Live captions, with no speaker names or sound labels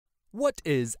What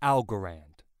is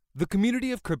Algorand? The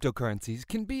community of cryptocurrencies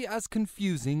can be as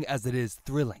confusing as it is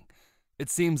thrilling. It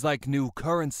seems like new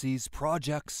currencies,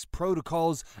 projects,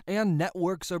 protocols, and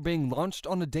networks are being launched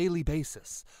on a daily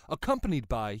basis, accompanied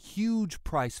by huge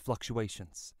price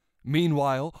fluctuations.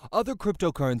 Meanwhile, other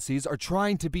cryptocurrencies are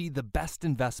trying to be the best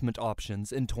investment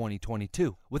options in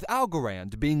 2022, with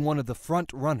Algorand being one of the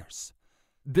front runners.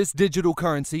 This digital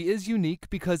currency is unique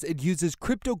because it uses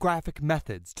cryptographic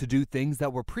methods to do things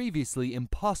that were previously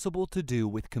impossible to do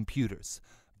with computers.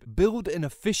 Build an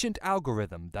efficient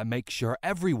algorithm that makes sure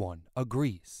everyone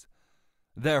agrees.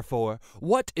 Therefore,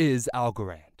 what is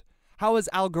Algorand? How has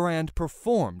Algorand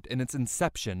performed in its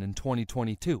inception in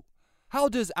 2022? How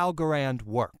does Algorand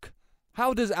work?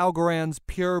 How does Algorand's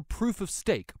pure proof of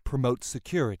stake promote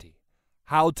security?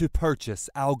 How to purchase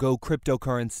ALGO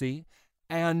cryptocurrency?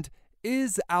 And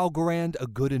is Algorand a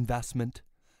good investment?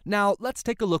 Now, let's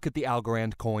take a look at the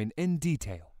Algorand coin in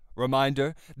detail.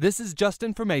 Reminder, this is just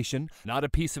information, not a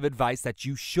piece of advice that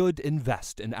you should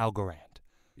invest in Algorand.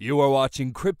 You are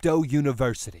watching Crypto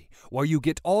University, where you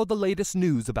get all the latest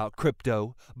news about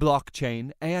crypto, blockchain,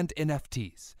 and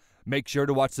NFTs. Make sure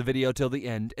to watch the video till the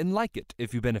end and like it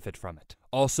if you benefit from it.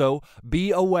 Also, be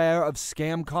aware of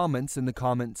scam comments in the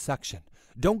comments section.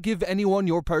 Don't give anyone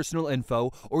your personal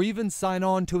info or even sign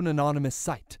on to an anonymous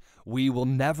site. We will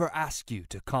never ask you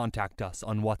to contact us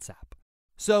on WhatsApp.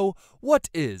 So, what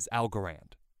is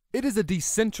Algorand? It is a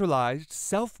decentralized,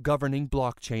 self-governing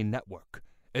blockchain network.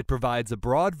 It provides a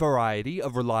broad variety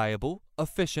of reliable,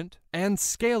 efficient, and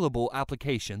scalable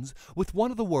applications with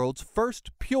one of the world's first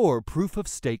pure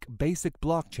proof-of-stake basic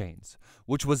blockchains,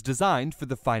 which was designed for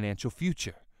the financial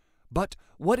future. But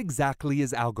what exactly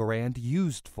is Algorand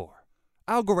used for?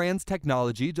 Algorand's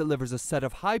technology delivers a set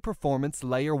of high-performance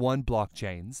Layer 1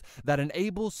 blockchains that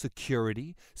enable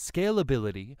security,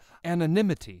 scalability,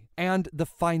 anonymity, and the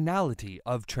finality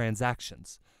of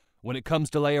transactions. When it comes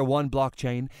to Layer 1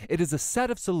 blockchain, it is a set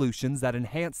of solutions that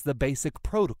enhance the basic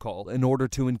protocol in order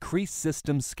to increase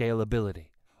system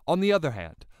scalability. On the other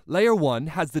hand, Layer 1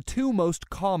 has the two most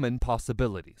common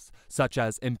possibilities, such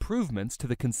as improvements to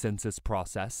the consensus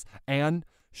process and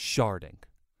sharding.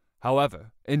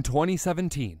 However, in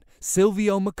 2017,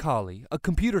 Silvio Macaulay, a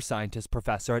computer scientist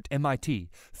professor at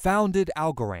MIT, founded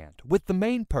Algorand with the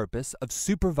main purpose of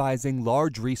supervising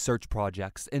large research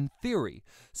projects in theory,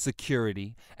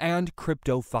 security, and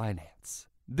crypto finance.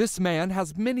 This man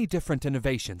has many different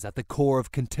innovations at the core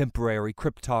of contemporary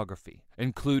cryptography,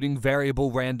 including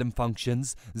variable random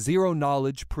functions,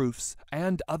 zero-knowledge proofs,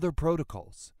 and other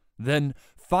protocols. Then,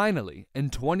 finally, in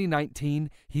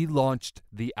 2019, he launched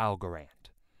the Algorand.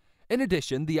 In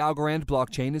addition, the Algorand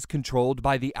blockchain is controlled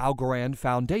by the Algorand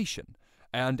Foundation,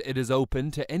 and it is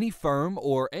open to any firm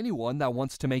or anyone that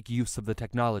wants to make use of the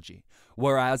technology,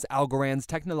 whereas Algorand's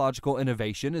technological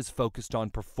innovation is focused on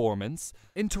performance,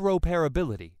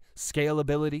 interoperability,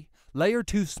 scalability, Layer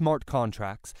 2 smart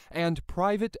contracts, and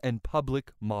private and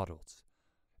public models.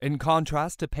 In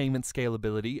contrast to payment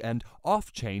scalability and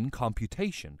off-chain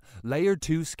computation, Layer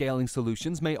 2 scaling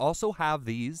solutions may also have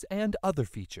these and other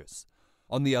features.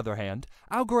 On the other hand,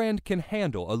 Algorand can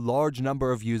handle a large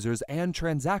number of users and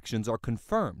transactions are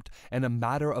confirmed in a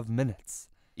matter of minutes.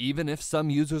 Even if some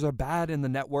users are bad and the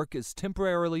network is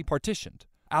temporarily partitioned,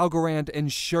 Algorand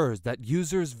ensures that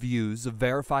users' views of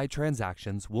verified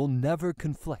transactions will never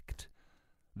conflict.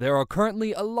 There are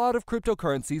currently a lot of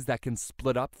cryptocurrencies that can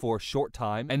split up for a short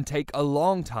time and take a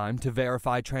long time to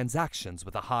verify transactions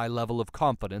with a high level of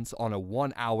confidence on a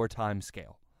 1-hour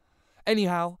timescale.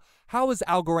 Anyhow, how has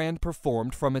Algorand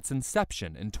performed from its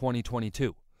inception in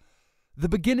 2022? The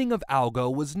beginning of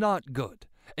Algo was not good.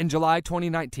 In July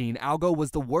 2019, Algo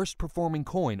was the worst performing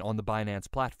coin on the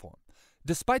Binance platform.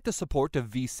 Despite the support of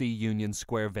VC Union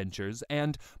Square Ventures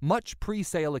and much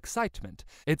pre-sale excitement,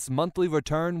 its monthly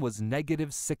return was negative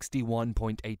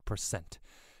 61.8%,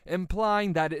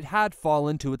 implying that it had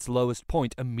fallen to its lowest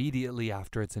point immediately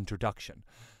after its introduction.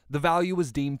 The value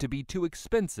was deemed to be too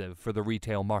expensive for the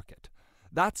retail market.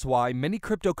 That's why many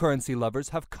cryptocurrency lovers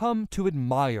have come to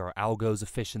admire Algo's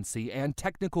efficiency and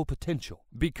technical potential,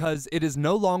 because it is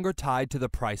no longer tied to the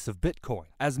price of Bitcoin,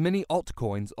 as many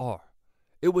altcoins are.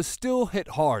 It was still hit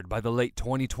hard by the late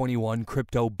 2021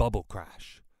 crypto bubble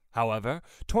crash. However,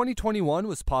 2021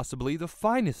 was possibly the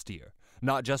finest year,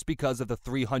 not just because of the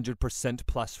 300%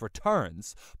 plus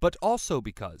returns, but also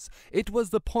because it was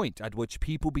the point at which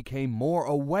people became more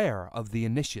aware of the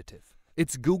initiative.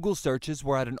 Its Google searches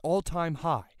were at an all-time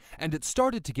high, and it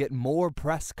started to get more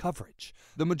press coverage,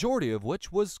 the majority of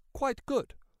which was quite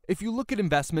good. If you look at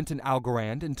investment in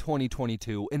Algorand in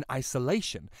 2022 in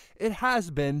isolation, it has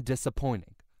been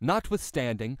disappointing.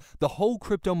 Notwithstanding, the whole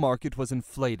crypto market was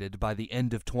inflated by the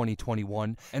end of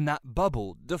 2021, and that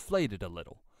bubble deflated a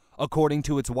little. According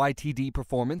to its YTD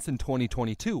performance in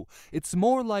 2022, it's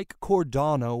more like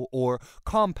Cardano or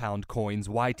Compound Coin's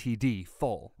YTD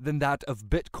fall than that of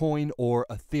Bitcoin or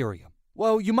Ethereum.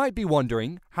 Well, you might be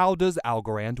wondering, how does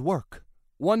Algorand work?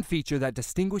 One feature that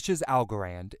distinguishes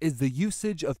Algorand is the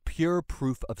usage of pure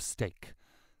proof of stake.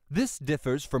 This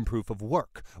differs from proof of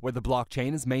work, where the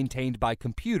blockchain is maintained by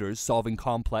computers solving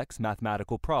complex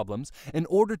mathematical problems in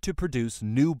order to produce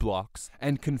new blocks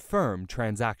and confirm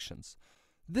transactions.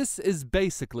 This is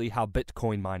basically how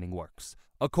Bitcoin mining works.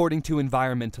 According to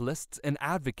environmentalists and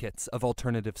advocates of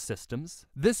alternative systems,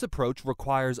 this approach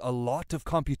requires a lot of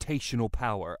computational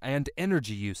power and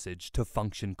energy usage to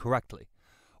function correctly.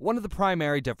 One of the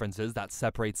primary differences that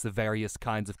separates the various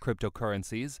kinds of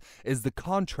cryptocurrencies is the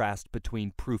contrast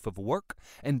between proof of work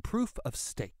and proof of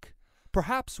stake.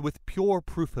 Perhaps with pure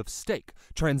proof of stake,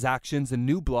 transactions and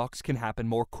new blocks can happen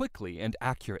more quickly and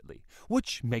accurately,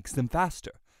 which makes them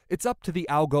faster. It's up to the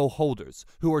algo holders,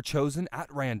 who are chosen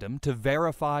at random, to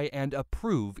verify and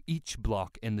approve each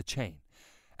block in the chain.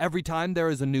 Every time there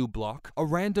is a new block, a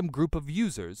random group of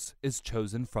users is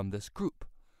chosen from this group.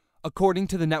 According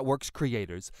to the network's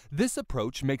creators, this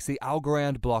approach makes the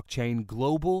Algorand blockchain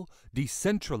global,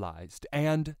 decentralized,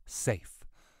 and safe.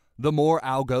 The more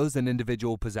algos an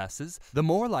individual possesses, the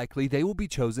more likely they will be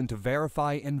chosen to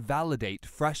verify and validate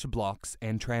fresh blocks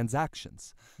and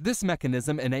transactions. This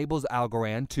mechanism enables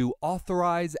Algorand to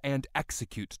authorize and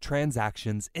execute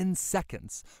transactions in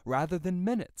seconds rather than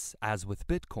minutes, as with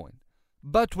Bitcoin.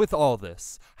 But with all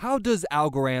this, how does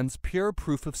Algorand's pure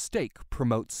proof of stake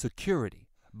promote security?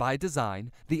 By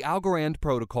design, the Algorand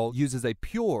protocol uses a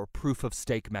pure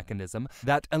proof-of-stake mechanism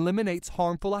that eliminates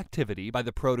harmful activity by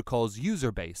the protocol's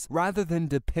user base rather than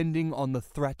depending on the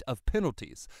threat of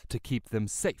penalties to keep them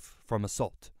safe from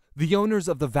assault. The owners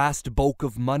of the vast bulk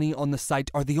of money on the site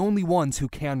are the only ones who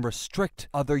can restrict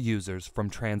other users from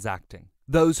transacting.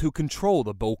 Those who control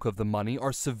the bulk of the money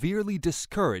are severely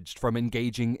discouraged from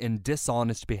engaging in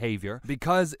dishonest behavior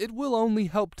because it will only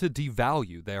help to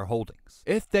devalue their holdings.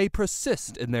 If they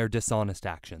persist in their dishonest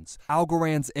actions,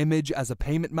 Algorand's image as a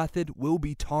payment method will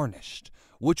be tarnished,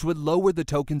 which would lower the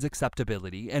token's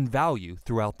acceptability and value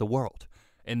throughout the world.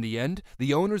 In the end,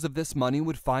 the owners of this money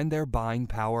would find their buying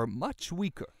power much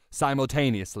weaker.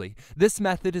 Simultaneously, this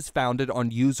method is founded on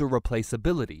user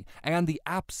replaceability and the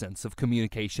absence of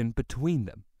communication between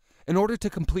them. In order to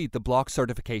complete the block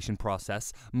certification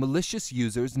process, malicious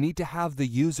users need to have the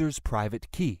user's private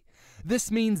key.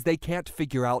 This means they can't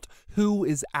figure out who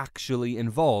is actually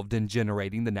involved in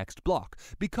generating the next block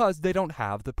because they don't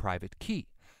have the private key.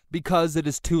 Because it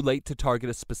is too late to target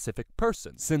a specific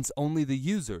person, since only the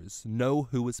users know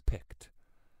who is picked.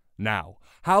 Now,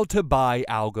 how to buy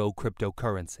algo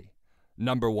cryptocurrency.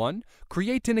 Number 1,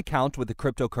 create an account with a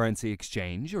cryptocurrency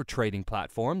exchange or trading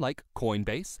platform like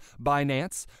Coinbase,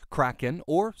 Binance, Kraken,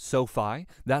 or SoFi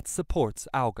that supports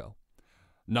algo.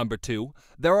 Number 2,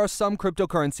 there are some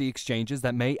cryptocurrency exchanges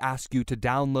that may ask you to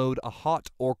download a hot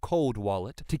or cold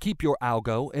wallet to keep your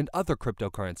algo and other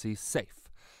cryptocurrencies safe.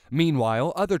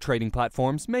 Meanwhile, other trading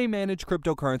platforms may manage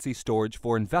cryptocurrency storage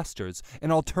for investors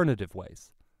in alternative ways.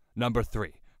 Number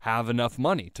 3, have enough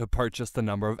money to purchase the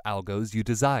number of algos you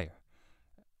desire.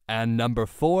 And number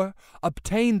 4,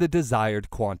 obtain the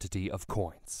desired quantity of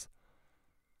coins.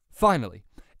 Finally,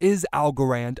 is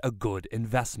Algorand a good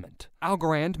investment?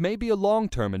 Algorand may be a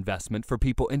long-term investment for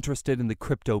people interested in the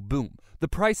crypto boom. The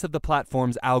price of the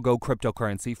platform's algo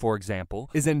cryptocurrency, for example,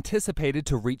 is anticipated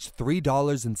to reach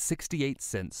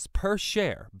 $3.68 per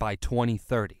share by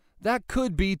 2030. That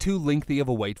could be too lengthy of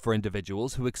a wait for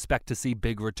individuals who expect to see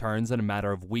big returns in a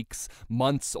matter of weeks,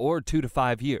 months, or 2 to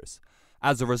 5 years.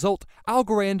 As a result,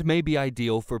 Algorand may be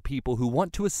ideal for people who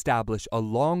want to establish a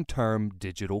long-term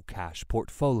digital cash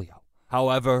portfolio.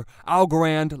 However,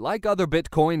 Algorand, like other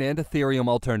Bitcoin and Ethereum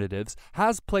alternatives,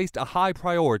 has placed a high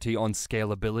priority on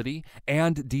scalability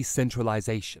and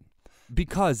decentralization.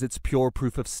 Because its pure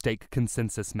proof-of-stake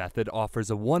consensus method offers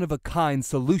a one-of-a-kind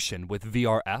solution with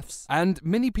VRFs, and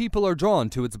many people are drawn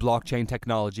to its blockchain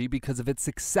technology because of its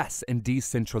success in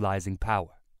decentralizing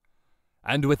power.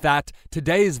 And with that,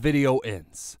 today's video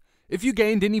ends. If you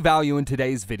gained any value in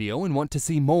today's video and want to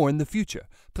see more in the future,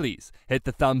 please hit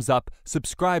the thumbs up,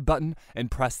 subscribe button,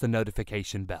 and press the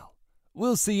notification bell.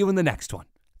 We'll see you in the next one.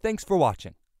 Thanks for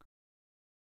watching.